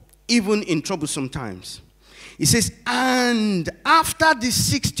wall, even in troublesome times. He says, and after the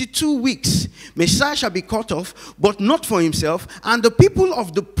 62 weeks, Messiah shall be cut off, but not for himself, and the people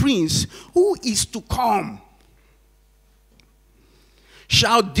of the prince who is to come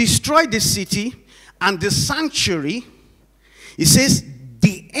shall destroy the city and the sanctuary. He says,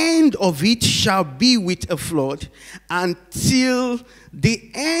 the end of it shall be with a flood, until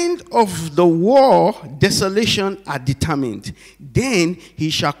the end of the war, desolation are determined. Then he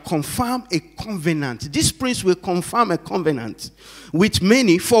shall confirm a covenant. This prince will confirm a covenant with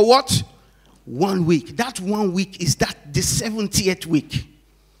many for what? 1 week. That 1 week is that the 70th week.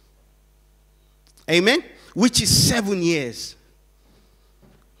 Amen? Which is 7 years.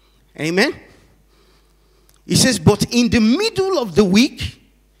 Amen? He says, but in the middle of the week,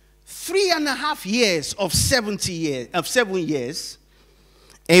 3.5 years of 7 years.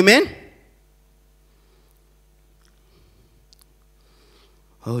 Amen?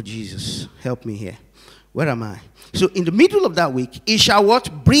 Oh, Jesus, help me here. Where am I? So in the middle of that week, he shall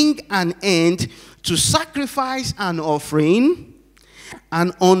what? Bring an end to sacrifice and offering,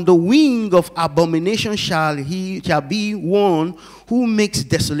 and on the wing of abomination shall be one who makes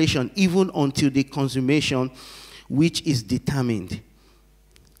desolation, even until the consummation which is determined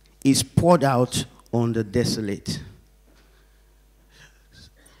is poured out on the desolate.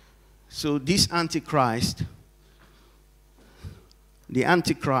 So this Antichrist, the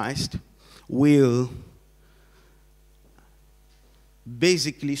Antichrist will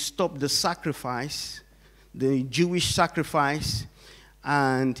basically stop the sacrifice, the Jewish sacrifice,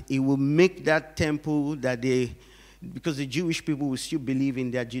 and he will make that temple that because the Jewish people will still believe in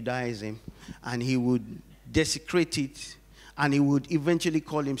their Judaism, and he would desecrate it, and he would eventually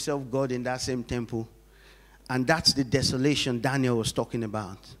call himself God in that same temple. And that's the desolation Daniel was talking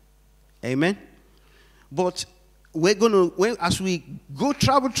about. Amen? But we're going to, as we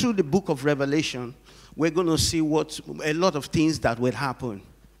travel through the book of Revelation, we're going to see a lot of things that will happen.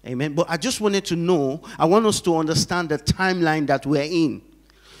 Amen? But I just wanted to know, I want us to understand the timeline that we're in.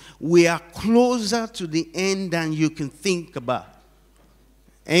 We are closer to the end than you can think about.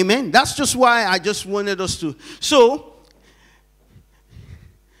 Amen? That's just why I just wanted us to. So,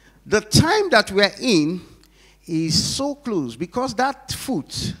 the time that we're in is so close, because that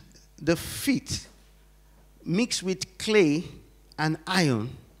foot, the feet, mixed with clay and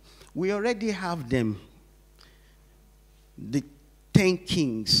iron, we already have them. The 10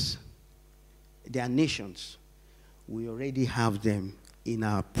 kings, their nations, we already have them in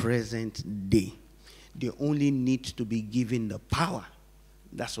our present day. They only need to be given the power.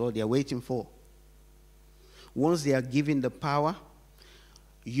 That's all they're waiting for. Once they are given the power,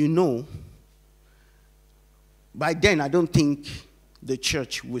 you know, by then I don't think the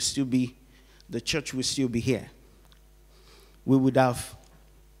church will still be here. We would have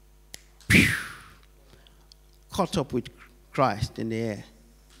caught up with Christ in the air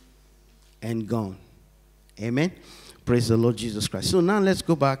and gone. Amen? Praise the Lord Jesus Christ. So now let's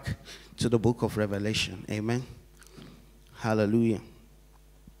go back to the book of Revelation. Amen? Hallelujah.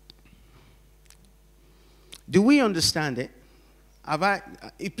 Do we understand it?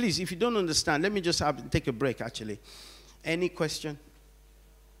 Please, if you don't understand, let me just take a break, actually. Any question?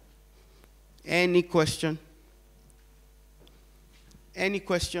 Any question? Any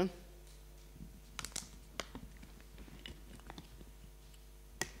question?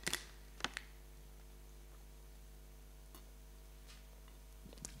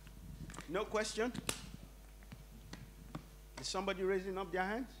 No question? Is somebody raising up their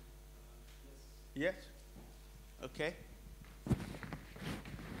hands? Yes? Okay.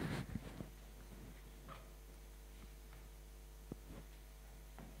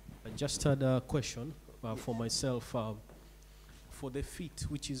 I just had a question for myself. For the feet,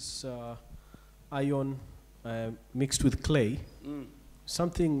 which is iron mixed with clay,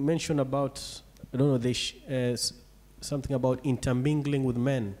 something mentioned about, I don't know, something about intermingling with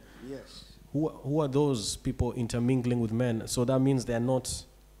men. Yes. Who are those people intermingling with men? So that means they're not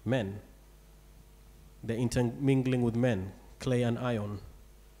men. They're intermingling with men, clay and iron.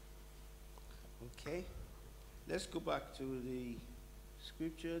 Okay. Let's go back to the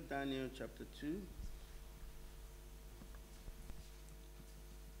scripture, Daniel chapter 2.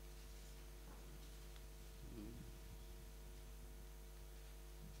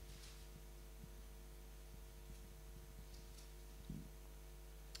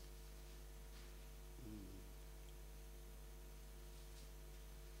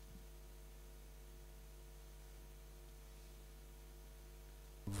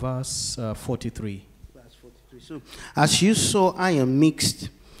 verse 43. Verse 43. So, as you saw iron mixed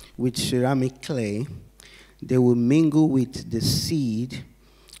with ceramic clay, they will mingle with the seed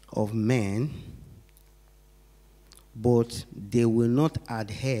of man, but they will not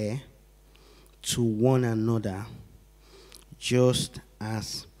adhere to one another, just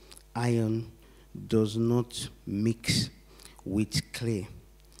as iron does not mix with clay.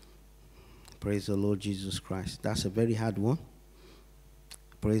 Praise the Lord Jesus Christ. That's a very hard one.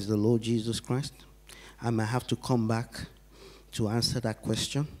 Praise the Lord Jesus Christ. I might have to come back to answer that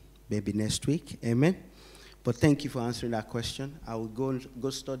question, maybe next week. Amen. But thank you for answering that question. I will go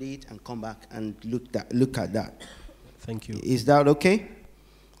study it and come back and look at that. Thank you. Is that okay?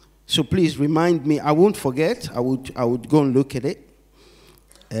 So please remind me. I won't forget. I would go and look at it.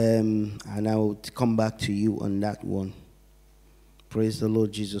 And I would come back to you on that one. Praise the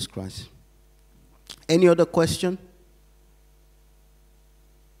Lord Jesus Christ. Any other question?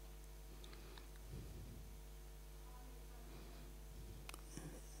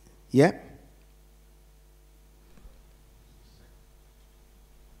 Yeah?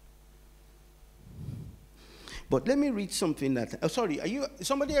 But let me read something that... Oh, sorry, are you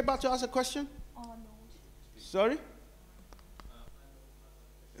somebody about to ask a question? Oh, no. Sorry?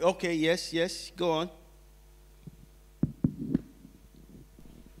 Okay, yes, go on.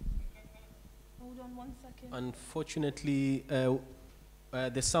 Hold on 1 second. Unfortunately,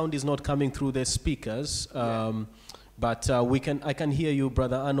 the sound is not coming through the speakers, but I can hear you,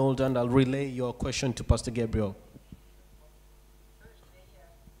 Brother Arnold, and I'll relay your question to Pastor Gabriel.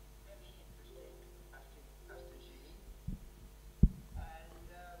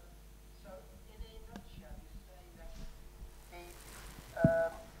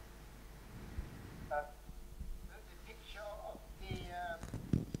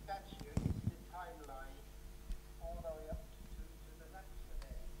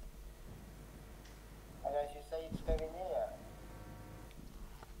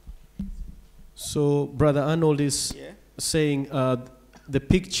 So, Brother Arnold is saying the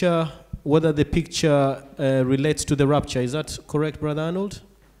picture, whether the picture relates to the rapture. Is that correct, Brother Arnold?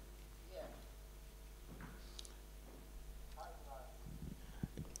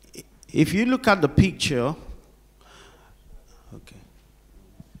 If you look at the picture, okay.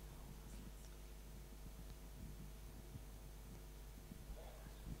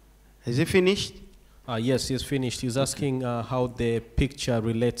 Is it finished? Yes, he's finished. He's asking how the picture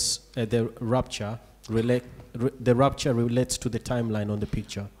relates, the rapture relates to the timeline on the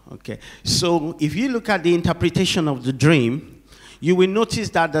picture. Okay. So if you look at the interpretation of the dream, you will notice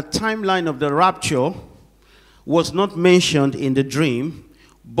that the timeline of the rapture was not mentioned in the dream,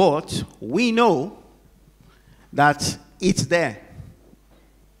 but we know that it's there.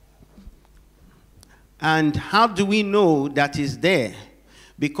 And how do we know that it's there?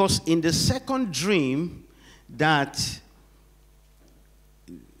 Because in the second dream that,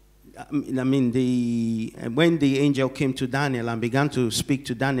 when the angel came to Daniel and began to speak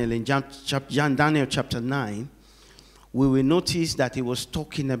to Daniel in Daniel chapter 9, we will notice that he was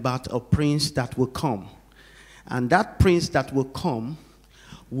talking about a prince that will come. And that prince that will come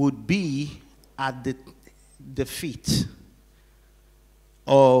would be at the feet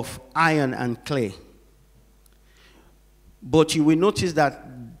of iron and clay. But you will notice that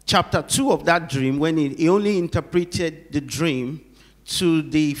chapter 2 of that dream, when he only interpreted the dream to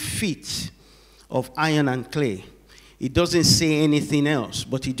the feet of iron and clay, it doesn't say anything else,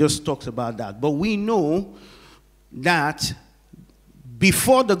 but he just talks about that. But we know that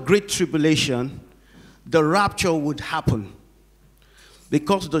before the Great Tribulation, the rapture would happen,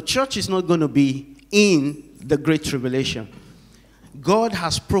 because the church is not going to be in the Great Tribulation. God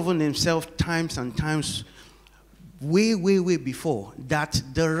has proven himself times and times way before that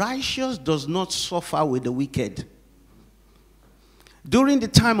the righteous does not suffer with the wicked. During the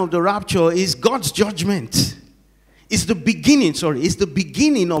time of the rapture is God's judgment. It's the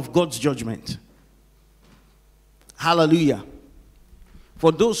beginning of God's judgment. Hallelujah.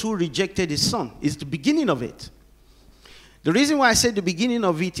 For those who rejected his son, it's the beginning of it. The reason why I said the beginning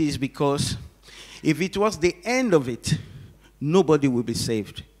of it is because if it was the end of it, nobody will be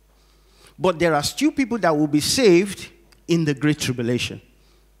saved. But there are still people that will be saved in the Great Tribulation.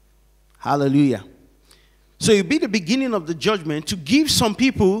 Hallelujah. So it'll be the beginning of the judgment to give some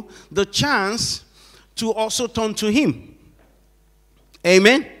people the chance to also turn to him.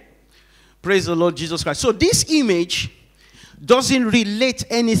 Amen. Praise the Lord Jesus Christ. So this image doesn't relate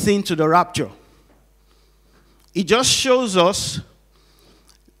anything to the rapture. It just shows us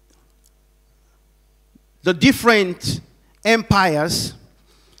the different empires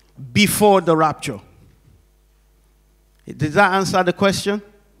before the rapture. Does that answer the question?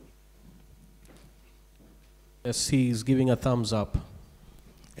 Yes, he is giving a thumbs up.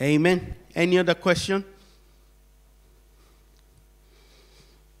 Amen. Any other question?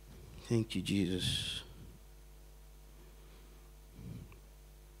 Thank you, Jesus.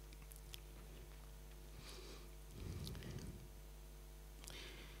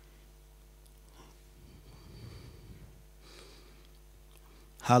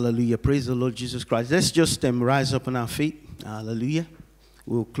 Hallelujah. Praise the Lord Jesus Christ. Let's just rise up on our feet. Hallelujah.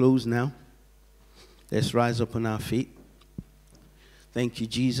 We'll close now. Let's rise up on our feet. Thank you,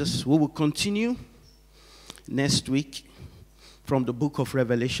 Jesus. We will continue next week from the book of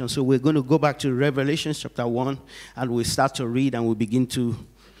Revelation. So we're going to go back to Revelation chapter 1, and we'll start to read, and we'll begin to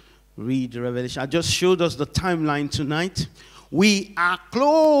read Revelation. I just showed us the timeline tonight. We are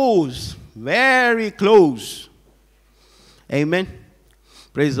close, very close. Amen.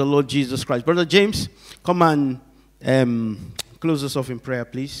 Praise the Lord Jesus Christ. Brother James, come and close us off in prayer,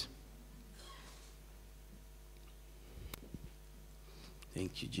 please.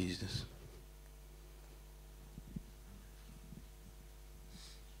 Thank you, Jesus.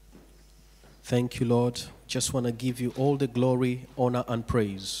 Thank you, Lord. Just want to give you all the glory, honor, and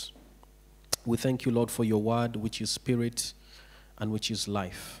praise. We thank you, Lord, for your word, which is spirit and which is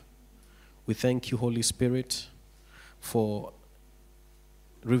life. We thank you, Holy Spirit, for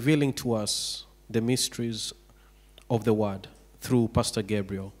revealing to us the mysteries of the word through Pastor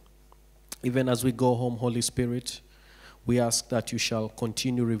Gabriel. Even as we go home, Holy Spirit, we ask that you shall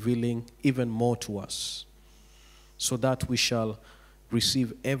continue revealing even more to us, so that we shall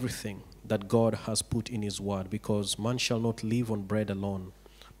receive everything that God has put in his word, because man shall not live on bread alone,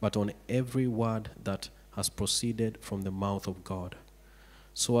 but on every word that has proceeded from the mouth of God.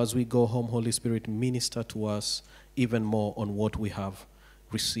 So as we go home, Holy Spirit, minister to us even more on what we have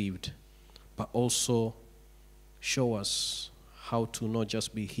received, but also show us how to not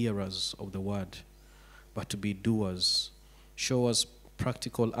just be hearers of the word, but to be doers. Show us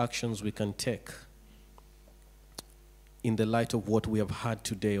practical actions we can take in the light of what we have heard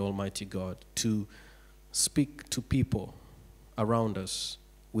today, Almighty God, to speak to people around us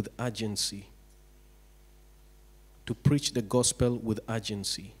with urgency, to preach the gospel with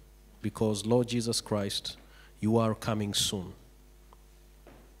urgency, because, Lord Jesus Christ, you are coming soon.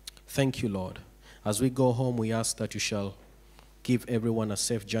 Thank you, Lord. As we go home, we ask that you shall give everyone a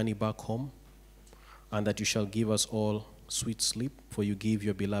safe journey back home, and that you shall give us all sweet sleep, for you give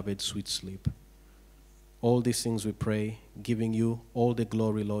your beloved sweet sleep. All these things we pray, giving you all the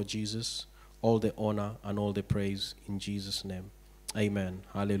glory, Lord Jesus, all the honor and all the praise in Jesus' name. Amen.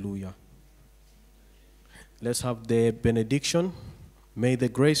 Hallelujah. Let's have the benediction. May the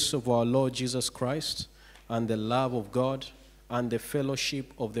grace of our Lord Jesus Christ and the love of God and the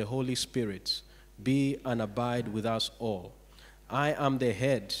fellowship of the Holy Spirit be and abide with us all. I am the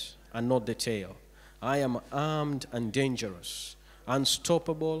head and not the tail. I am armed and dangerous,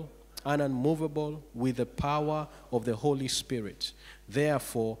 unstoppable and unmovable with the power of the Holy Spirit.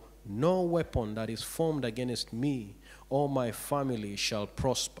 Therefore, no weapon that is formed against me or my family shall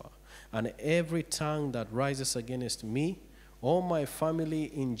prosper, and every tongue that rises against me or my family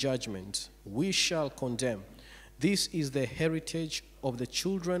in judgment we shall condemn. This is the heritage of the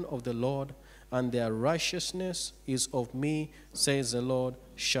children of the Lord, and their righteousness is of me, says the Lord.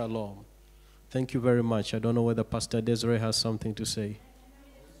 Shalom. Thank you very much. I don't know whether Pastor Desiree has something to say.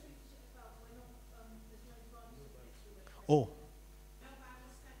 Oh.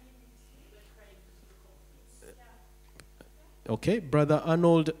 Okay, Brother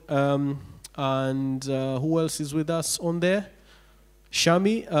Arnold, and who else is with us on there?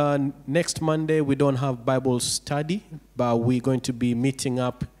 Shami, next Monday we don't have Bible study, but we're going to be meeting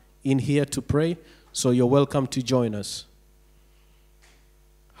up in here to pray, so you're welcome to join us.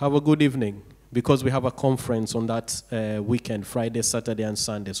 Have a good evening, because we have a conference on that weekend, Friday, Saturday, and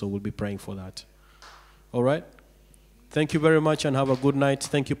Sunday, so we'll be praying for that. All right? Thank you very much and have a good night.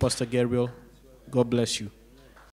 Thank you, Pastor Gabriel. God bless you.